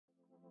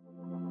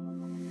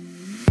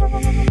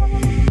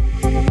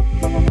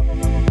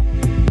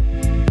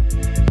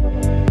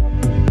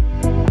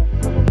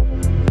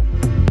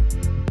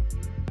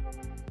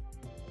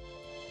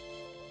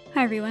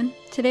everyone,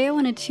 today I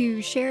wanted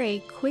to share a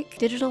quick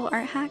digital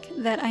art hack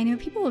that I know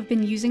people have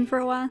been using for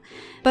a while,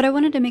 but I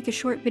wanted to make a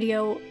short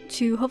video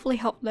to hopefully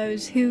help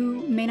those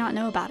who may not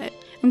know about it.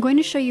 I'm going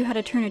to show you how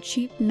to turn a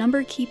cheap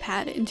number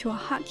keypad into a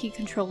hotkey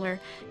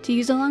controller to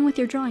use along with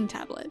your drawing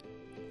tablet.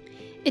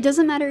 It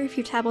doesn't matter if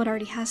your tablet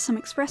already has some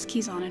express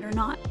keys on it or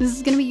not. This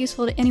is going to be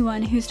useful to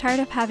anyone who's tired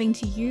of having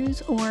to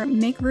use or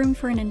make room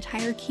for an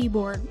entire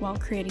keyboard while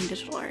creating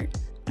digital art.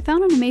 I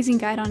found an amazing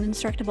guide on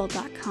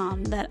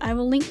Instructable.com that I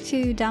will link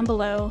to down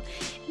below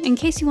in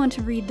case you want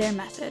to read their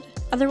method.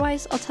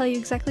 Otherwise, I'll tell you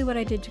exactly what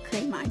I did to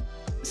create mine.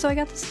 So I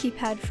got this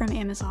keypad from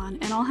Amazon,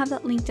 and I'll have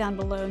that link down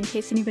below in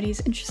case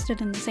anybody's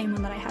interested in the same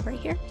one that I have right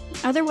here.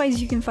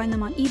 Otherwise, you can find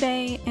them on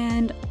eBay,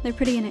 and they're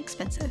pretty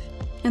inexpensive.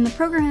 And the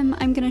program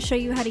I'm going to show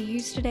you how to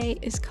use today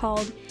is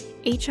called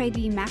HID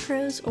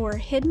macros or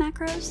HID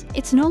macros.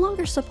 It's no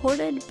longer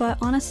supported, but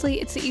honestly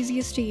it's the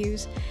easiest to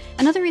use.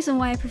 Another reason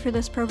why I prefer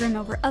this program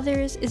over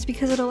others is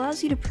because it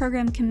allows you to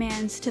program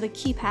commands to the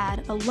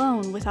keypad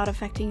alone without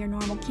affecting your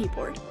normal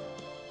keyboard.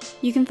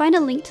 You can find a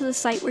link to the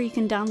site where you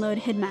can download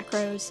HID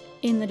macros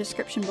in the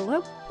description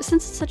below.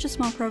 Since it's such a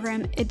small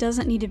program, it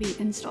doesn't need to be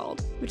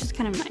installed, which is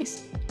kind of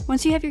nice.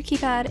 Once you have your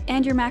keypad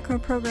and your macro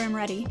program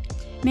ready,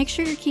 make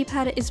sure your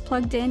keypad is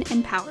plugged in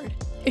and powered.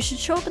 It should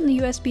show up in the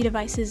USB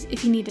devices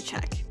if you need to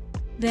check.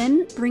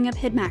 Then bring up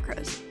HID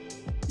macros.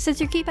 Since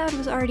your keypad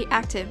was already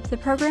active, the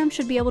program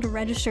should be able to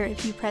register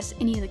if you press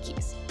any of the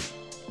keys.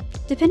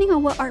 Depending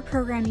on what art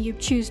program you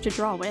choose to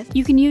draw with,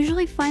 you can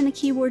usually find the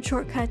keyboard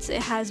shortcuts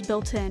it has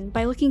built in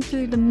by looking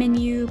through the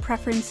menu,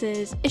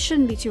 preferences. It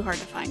shouldn't be too hard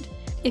to find.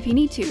 If you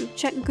need to,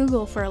 check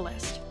Google for a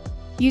list.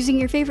 Using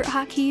your favorite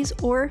hotkeys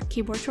or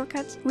keyboard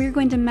shortcuts, we're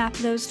going to map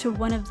those to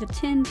one of the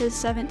 10 to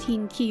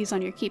 17 keys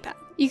on your keypad.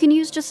 You can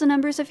use just the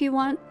numbers if you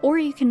want, or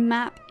you can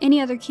map any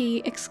other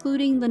key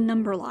excluding the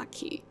number lock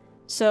key.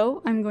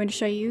 So I'm going to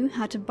show you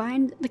how to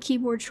bind the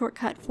keyboard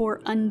shortcut for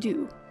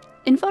undo.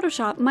 In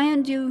Photoshop, my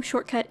undo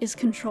shortcut is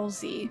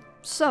Ctrl-Z.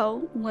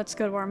 So let's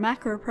go to our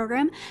macro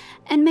program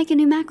and make a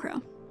new macro.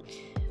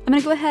 I'm going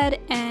to go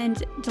ahead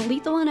and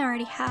delete the one I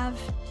already have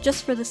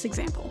just for this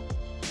example.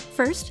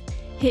 First,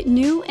 hit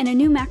New and a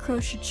new macro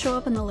should show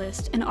up in the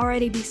list and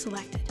already be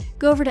selected.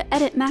 Go over to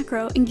Edit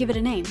Macro and give it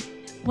a name.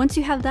 Once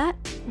you have that,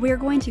 we are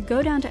going to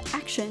go down to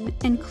Action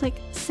and click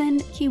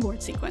Send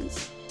Keyboard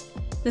Sequence.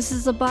 This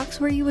is a box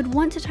where you would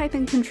want to type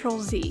in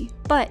Ctrl-Z,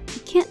 but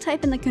you can't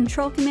type in the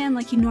Control command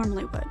like you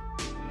normally would.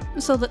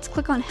 So let's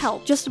click on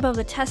Help just above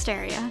the test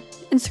area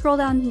and scroll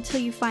down until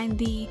you find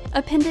the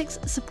Appendix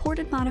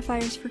Supported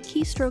Modifiers for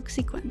Keystroke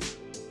Sequence.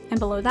 And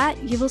below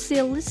that, you will see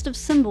a list of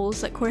symbols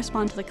that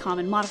correspond to the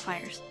common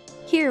modifiers.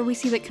 Here we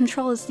see that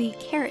Control is the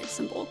caret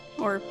symbol,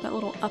 or that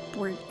little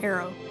upward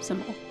arrow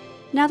symbol.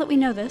 Now that we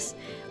know this,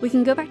 we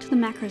can go back to the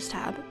Macros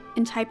tab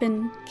and type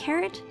in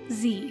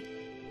caret-Z.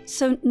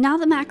 So now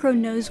the macro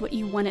knows what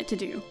you want it to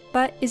do,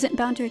 but isn't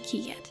bound to a key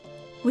yet.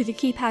 With your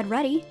keypad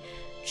ready,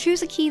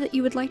 choose a key that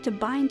you would like to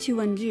bind to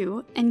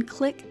undo and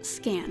click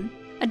Scan.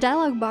 A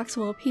dialog box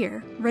will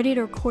appear, ready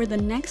to record the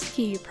next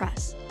key you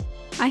press.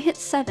 I hit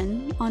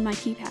 7 on my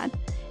keypad,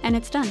 and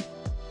it's done.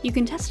 You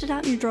can test it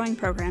out in your drawing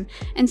program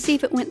and see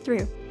if it went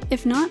through.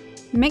 If not,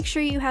 make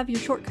sure you have your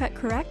shortcut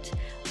correct,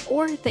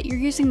 or that you're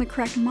using the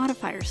correct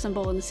modifier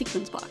symbol in the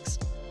sequence box.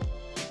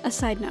 A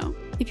side note,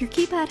 if your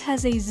keypad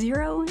has a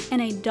 0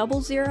 and a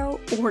 00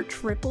 or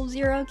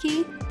 000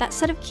 key, that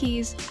set of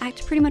keys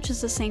act pretty much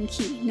as the same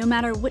key, no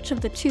matter which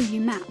of the two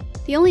you map.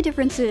 The only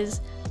difference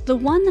is, the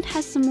one that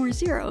has some more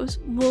zeros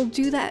will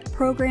do that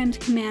programmed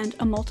command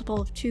a multiple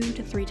of 2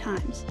 to 3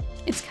 times.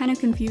 It's kind of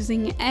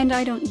confusing and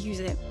I don't use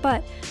it,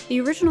 but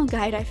the original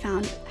guide I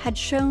found had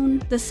shown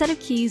the set of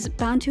keys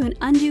bound to an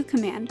undo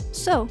command,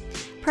 so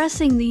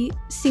pressing the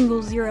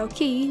single 0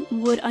 key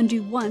would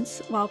undo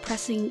once, while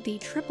pressing the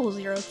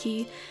 000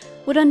 key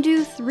would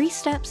undo 3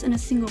 steps in a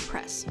single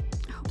press.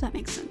 I hope that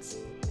makes sense.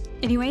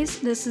 Anyways,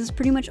 this is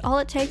pretty much all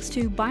it takes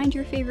to bind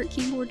your favorite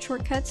keyboard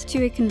shortcuts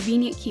to a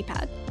convenient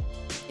keypad.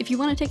 If you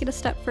want to take it a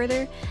step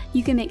further,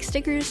 you can make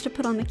stickers to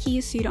put on the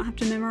keys so you don't have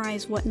to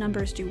memorize what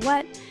numbers do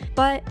what,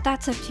 but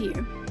that's up to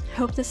you.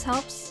 Hope this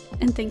helps,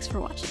 and thanks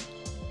for watching.